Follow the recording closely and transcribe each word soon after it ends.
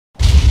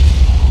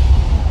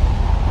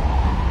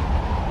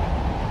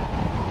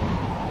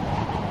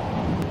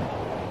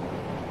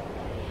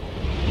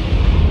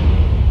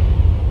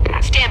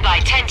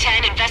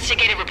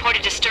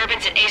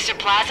disturbance at Acer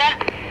Plaza?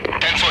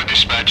 10-4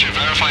 dispatcher,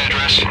 verify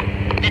address.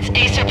 That's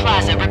Acer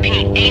Plaza.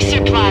 Repeat,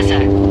 Acer Plaza.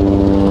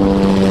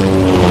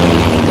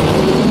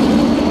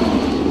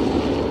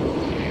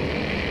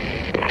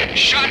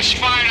 Shots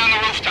fired on the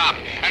rooftop.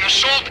 An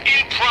assault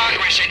in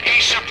progress at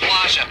Acer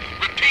Plaza.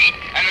 Repeat,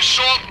 an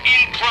assault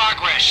in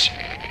progress.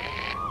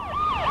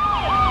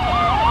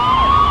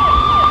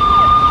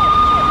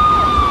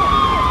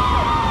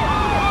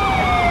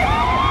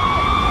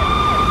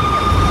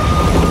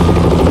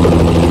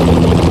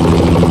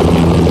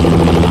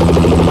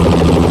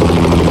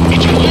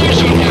 It's a war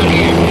zone down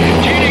here.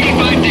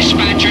 1085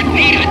 dispatcher,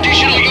 need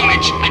additional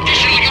units.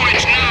 Additional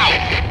units now.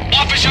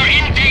 Officer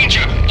in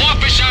danger.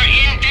 Officer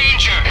in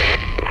danger.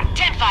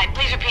 10-5,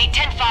 please repeat.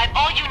 10-5,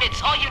 all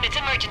units,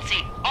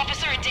 emergency.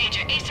 Officer in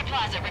danger, Acer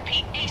Plaza.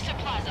 Repeat, Acer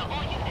Plaza,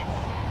 all units.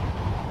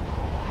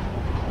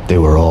 They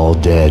were all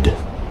dead.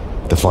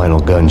 The final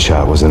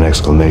gunshot was an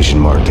exclamation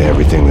mark to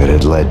everything that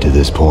had led to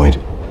this point.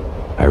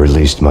 I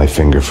released my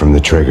finger from the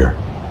trigger,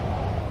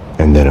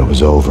 and then it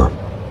was over.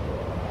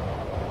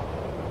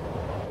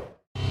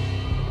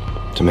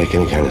 To make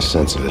any kind of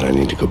sense of it, I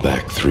need to go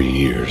back 3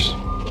 years.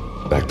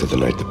 Back to the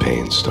night the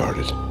Payne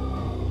started.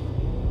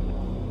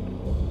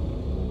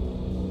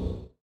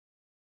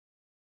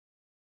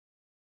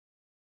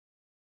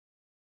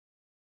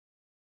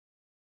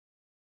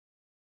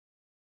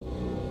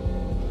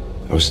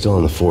 I was still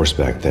in the force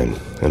back then.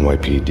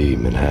 NYPD,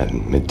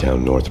 Manhattan,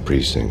 Midtown North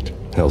Precinct,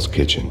 Hell's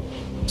Kitchen.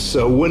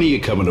 So when are you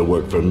coming to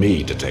work for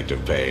me,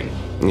 Detective Payne?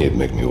 You'd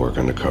make me work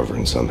undercover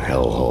in some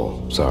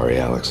hellhole. Sorry,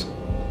 Alex.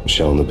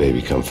 Michelle and the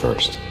baby come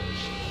first.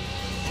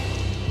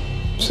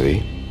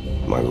 See?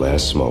 My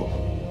last smoke.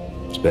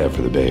 It's bad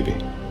for the baby.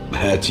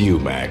 That's you,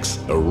 Max.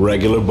 A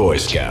regular Boy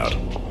Scout.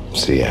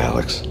 See,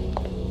 Alex?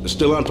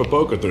 Still on for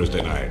poker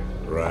Thursday night,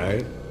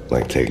 right?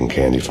 Like taking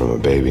candy from a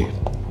baby.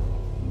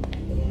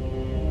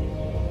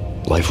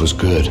 Life was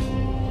good.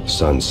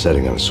 Sun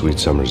setting on a sweet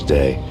summer's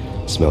day.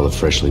 Smell of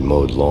freshly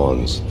mowed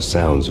lawns. The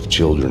sounds of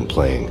children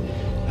playing.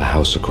 A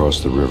house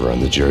across the river on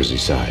the Jersey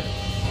side.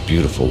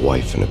 Beautiful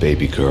wife and a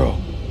baby girl.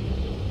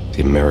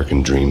 The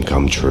American dream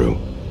come true.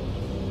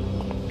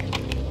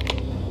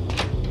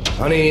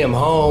 Honey, I'm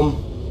home.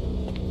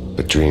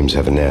 But dreams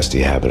have a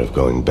nasty habit of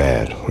going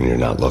bad when you're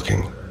not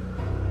looking.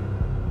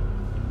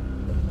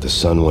 The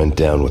sun went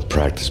down with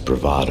practiced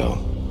bravado.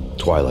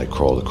 Twilight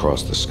crawled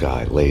across the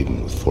sky,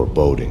 laden with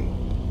foreboding.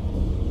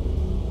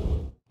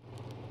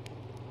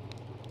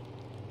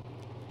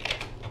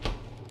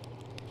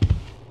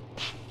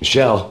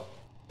 Michelle,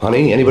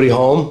 honey, anybody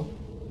home?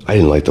 I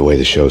didn't like the way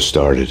the show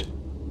started.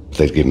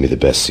 They'd given me the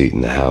best seat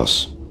in the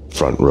house,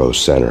 front row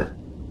center.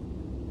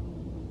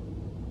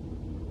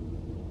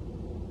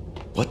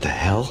 What the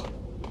hell?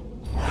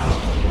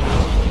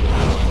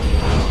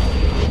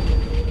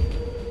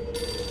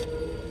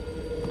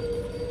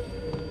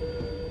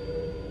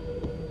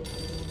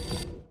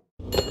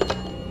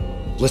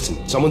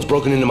 Listen, someone's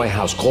broken into my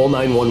house. Call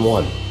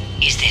 911.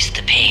 Is this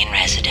the Payne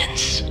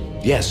residence?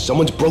 Yes,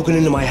 someone's broken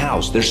into my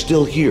house. They're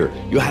still here.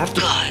 You have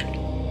to... Good.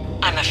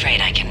 I'm afraid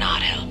I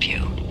cannot help you.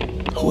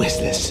 Who is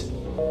this?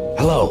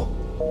 Hello?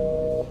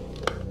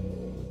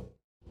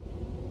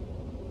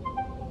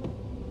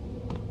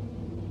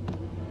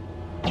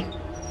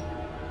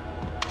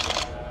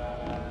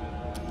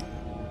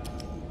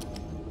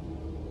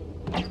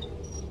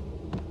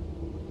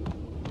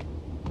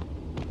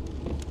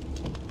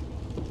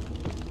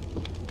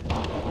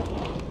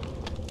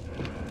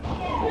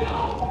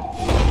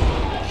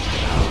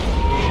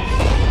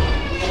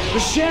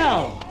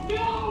 Michelle!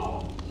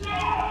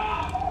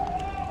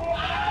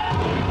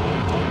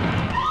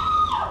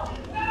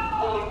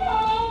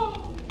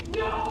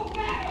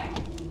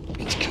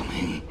 It's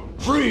coming.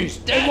 Freeze!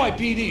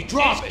 NYPD,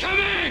 drop it!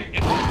 Coming!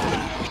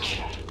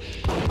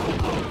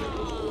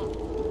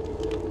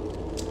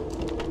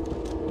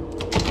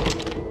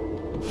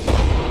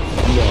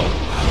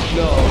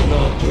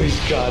 No, please,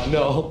 God,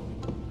 no.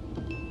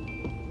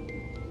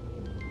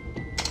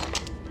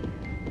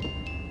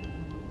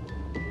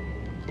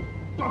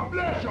 The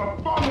flesh of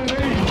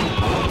abomination!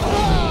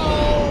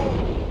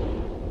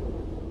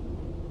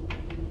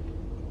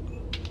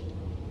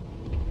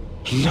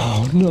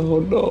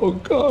 No,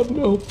 God,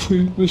 no,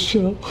 please,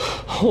 Michelle.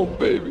 Oh,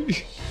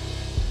 baby.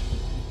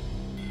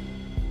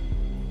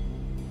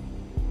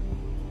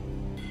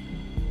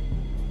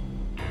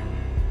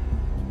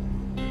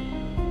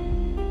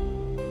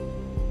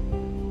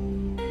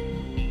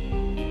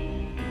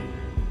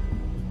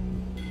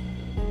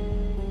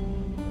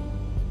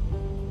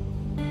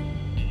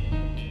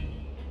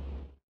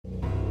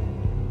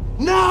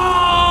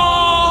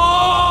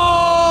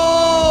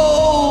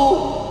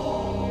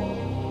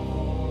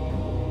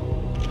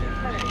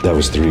 That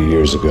was 3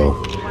 years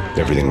ago.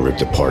 Everything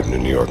ripped apart in a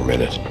New York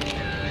minute.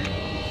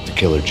 The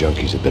killer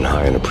junkies had been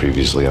high on a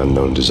previously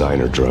unknown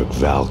designer drug,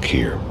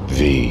 Valkyr,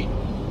 V.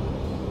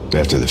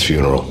 After the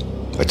funeral,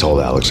 I told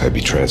Alex I'd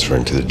be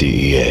transferring to the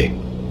DEA.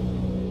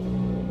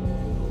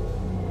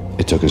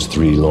 It took us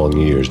 3 long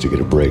years to get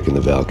a break in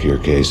the Valkyr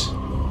case.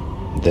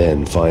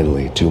 Then,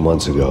 finally, 2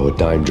 months ago, a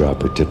dime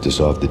dropper tipped us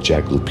off that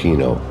Jack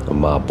Lupino, a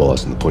mob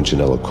boss in the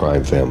Punchinello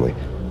crime family,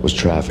 was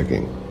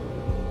trafficking.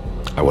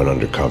 I went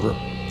undercover,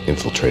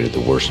 infiltrated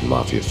the worst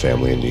mafia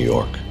family in New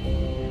York.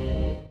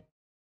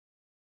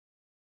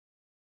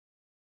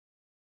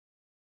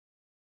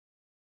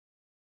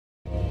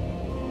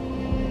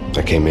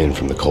 I came in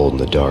from the cold and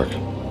the dark.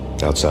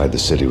 Outside the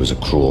city was a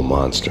cruel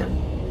monster.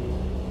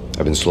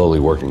 I've been slowly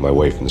working my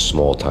way from the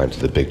small time to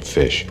the big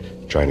fish,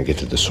 trying to get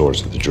to the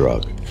source of the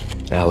drug.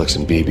 Alex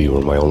and BB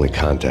were my only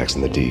contacts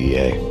in the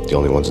DEA, the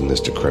only ones in this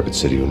decrepit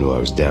city who knew I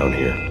was down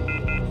here.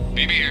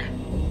 BB here.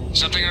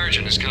 Something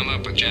urgent has come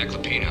up with Jack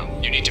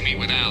Lupino. You need to meet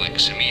with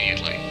Alex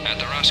immediately at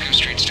the Roscoe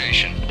Street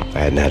station. I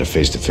hadn't had a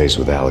face-to-face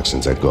with Alex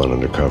since I'd gone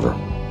undercover.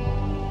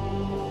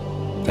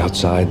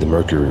 Outside, the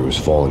mercury was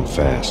falling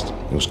fast.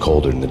 It was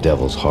colder than the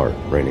devil's heart,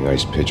 raining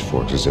ice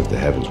pitchforks as if the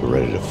heavens were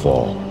ready to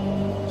fall.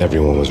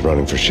 Everyone was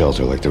running for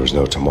shelter like there was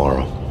no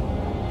tomorrow.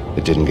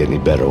 It didn't get any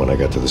better when I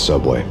got to the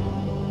subway.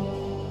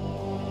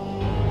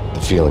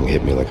 The feeling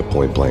hit me like a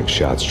point-blank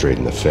shot straight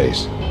in the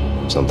face.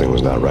 Something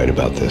was not right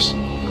about this.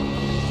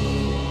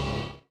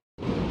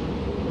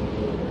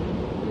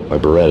 My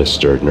Beretta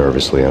stirred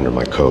nervously under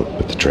my coat,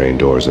 but the train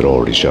doors had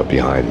already shut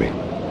behind me,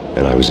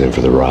 and I was in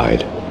for the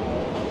ride.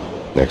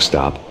 Next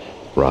stop,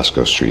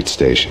 Roscoe Street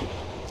Station,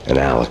 and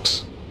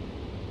Alex.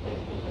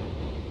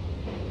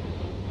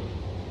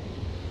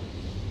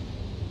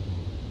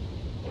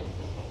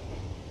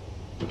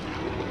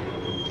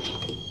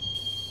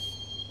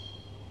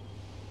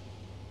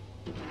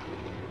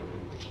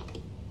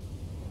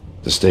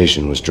 The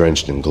station was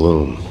drenched in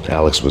gloom.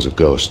 Alex was a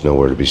ghost,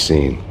 nowhere to be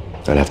seen.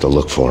 I'd have to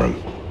look for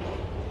him.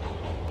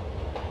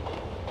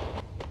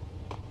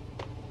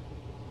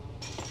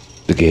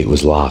 The gate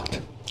was locked.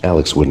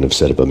 Alex wouldn't have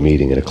set up a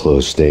meeting at a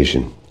closed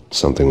station.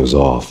 Something was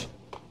off.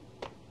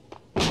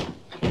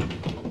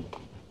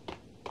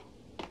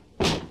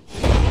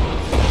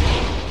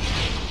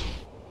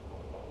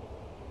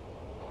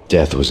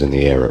 Death was in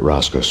the air at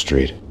Roscoe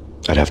Street.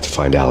 I'd have to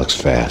find Alex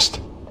fast.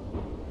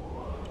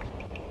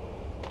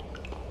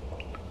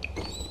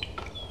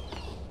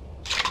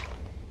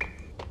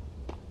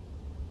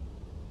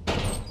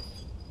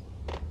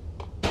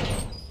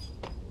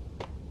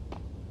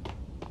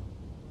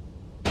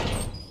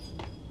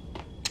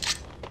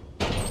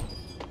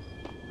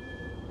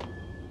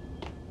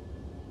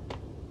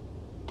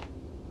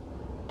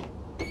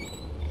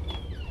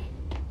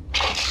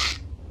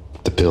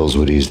 The pills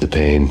would ease the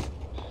pain.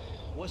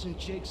 Wasn't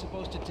Jake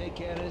supposed to take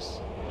care of this?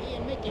 Me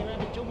and Mickey are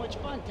having too much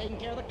fun taking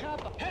care of the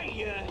copper. Hey, Yeah.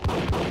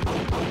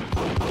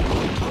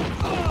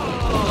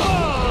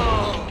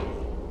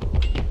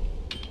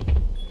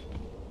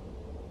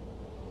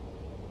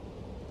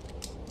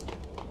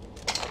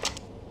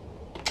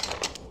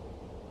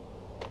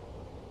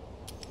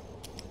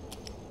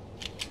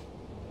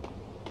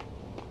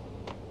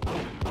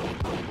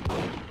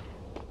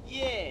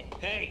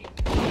 Hey.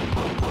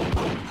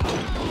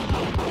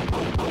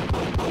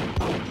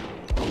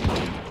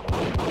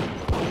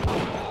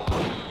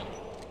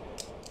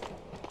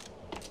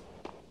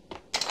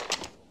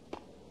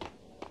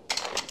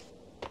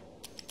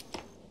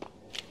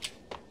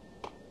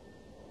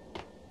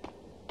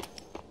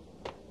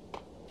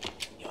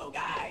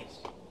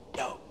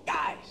 Yo,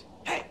 guys.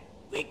 Hey,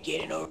 we're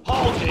getting over.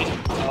 Hold it.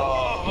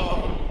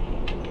 Oh.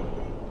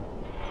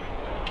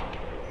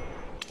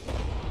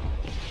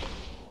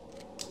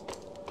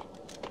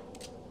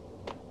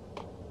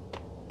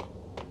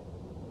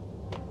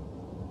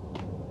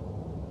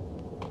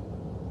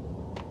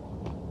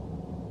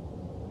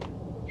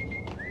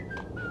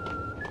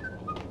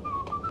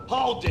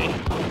 Hold it!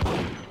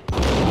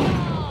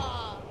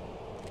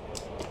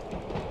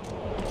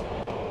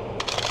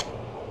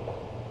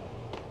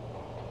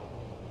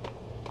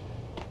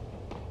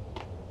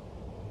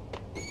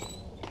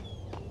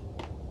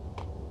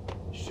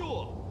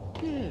 Sure.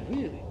 Yeah,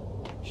 really.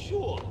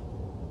 Sure.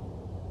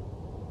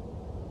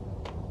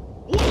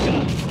 What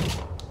the?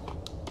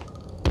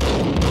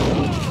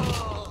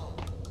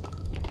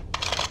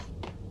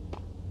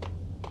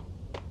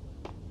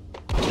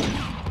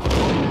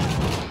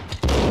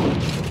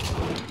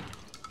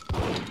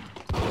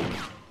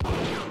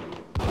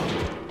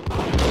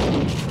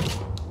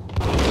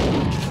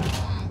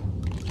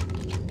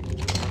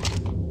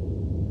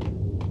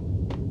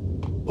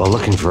 While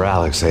looking for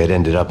Alex, I had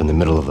ended up in the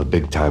middle of a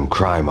big-time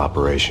crime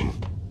operation.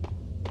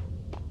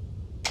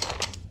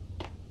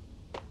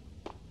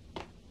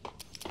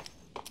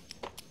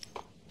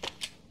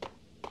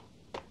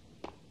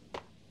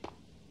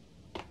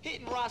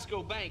 Hitting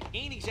Roscoe Bank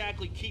ain't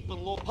exactly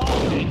keeping low.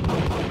 Hold it!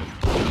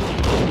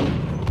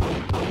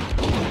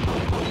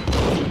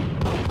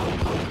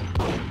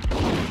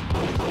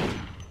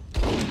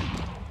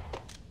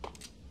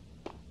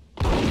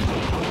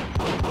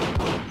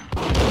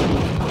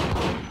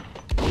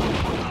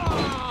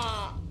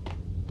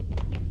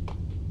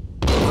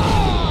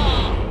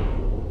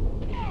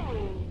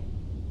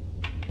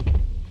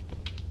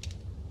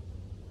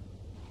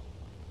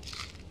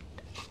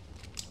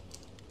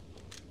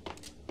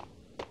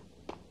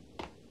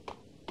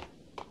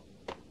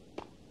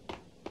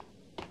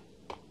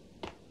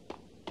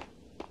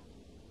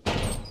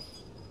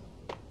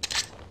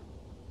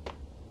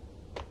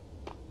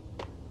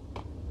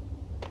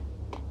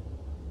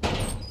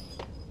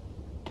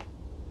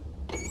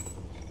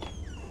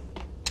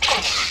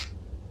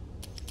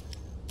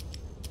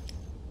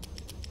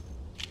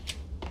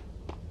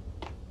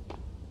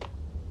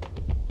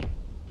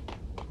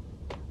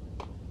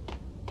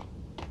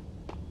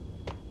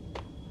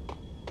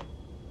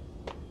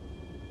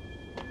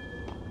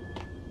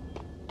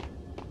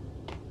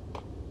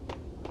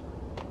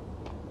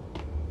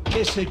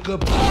 kiss it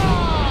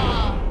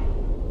goodbye.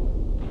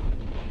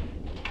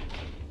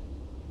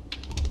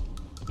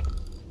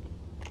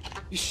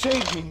 You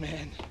saved me,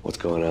 man. What's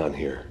going on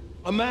here?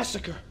 A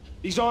massacre.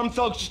 These armed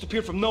thugs just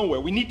appeared from nowhere.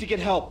 We need to get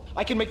help.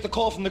 I can make the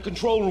call from the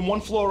control room 1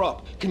 floor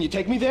up. Can you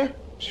take me there?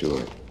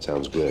 Sure,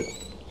 sounds good.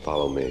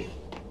 Follow me.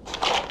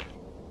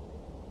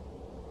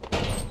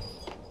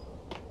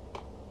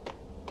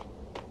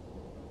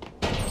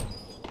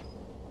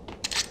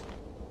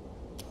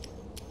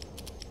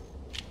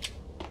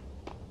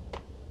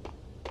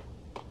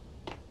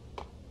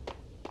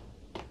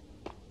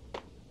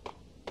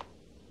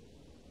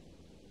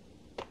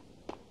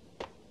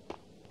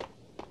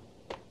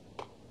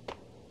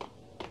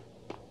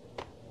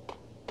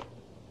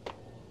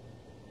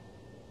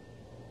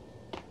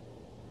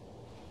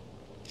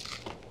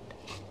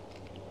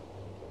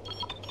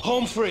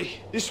 Home free.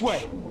 This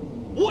way.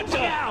 Watch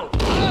out!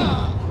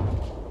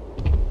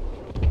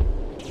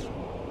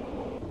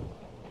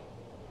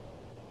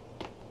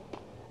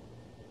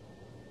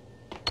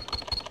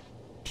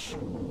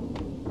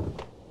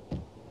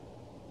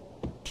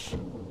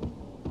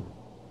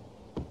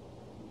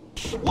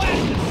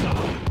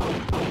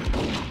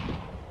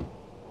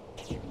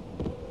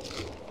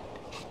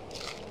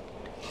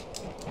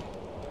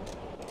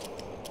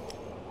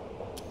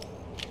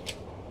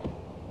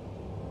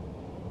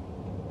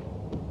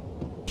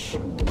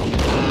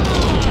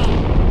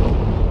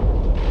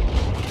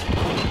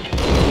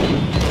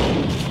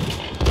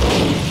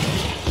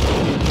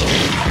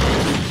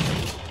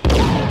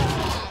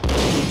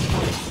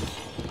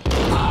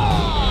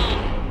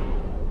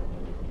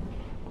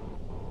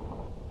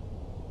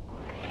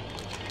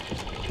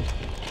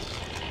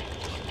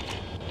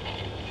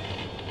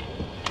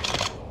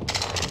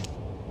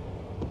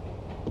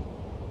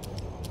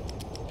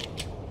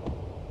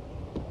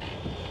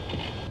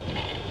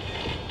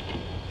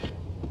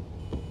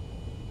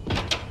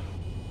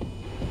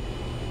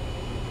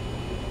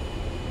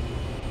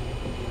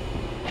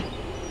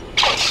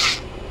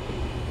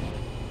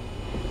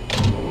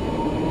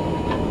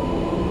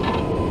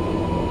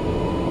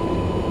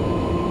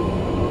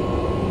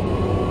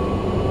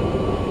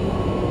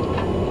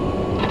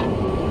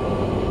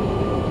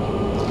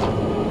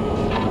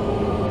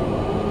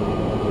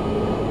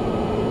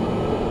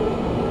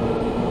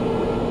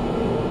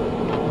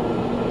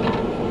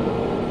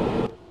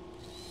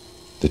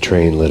 The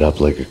train lit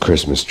up like a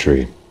Christmas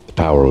tree. The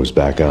power was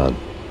back on.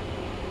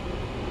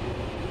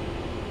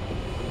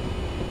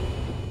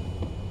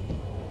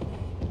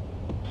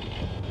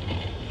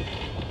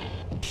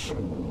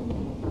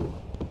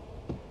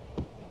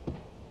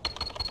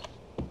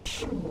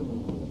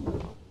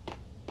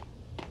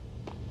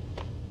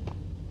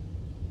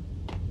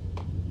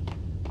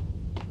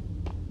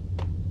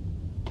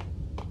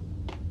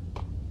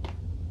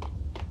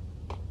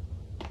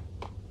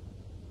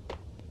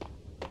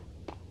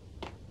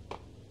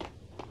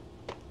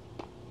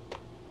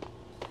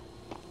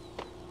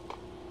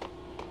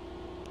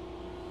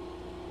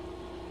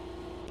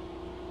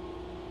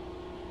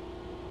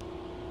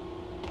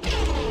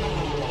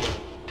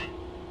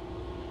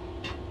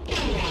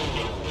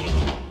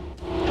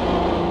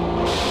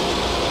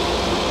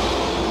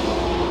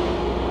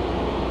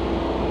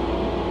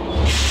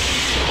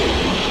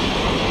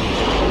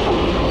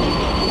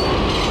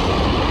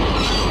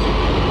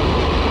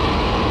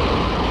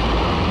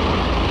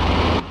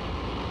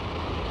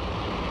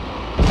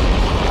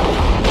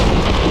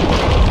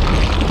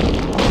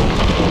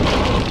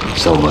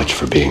 So much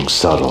for being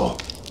subtle.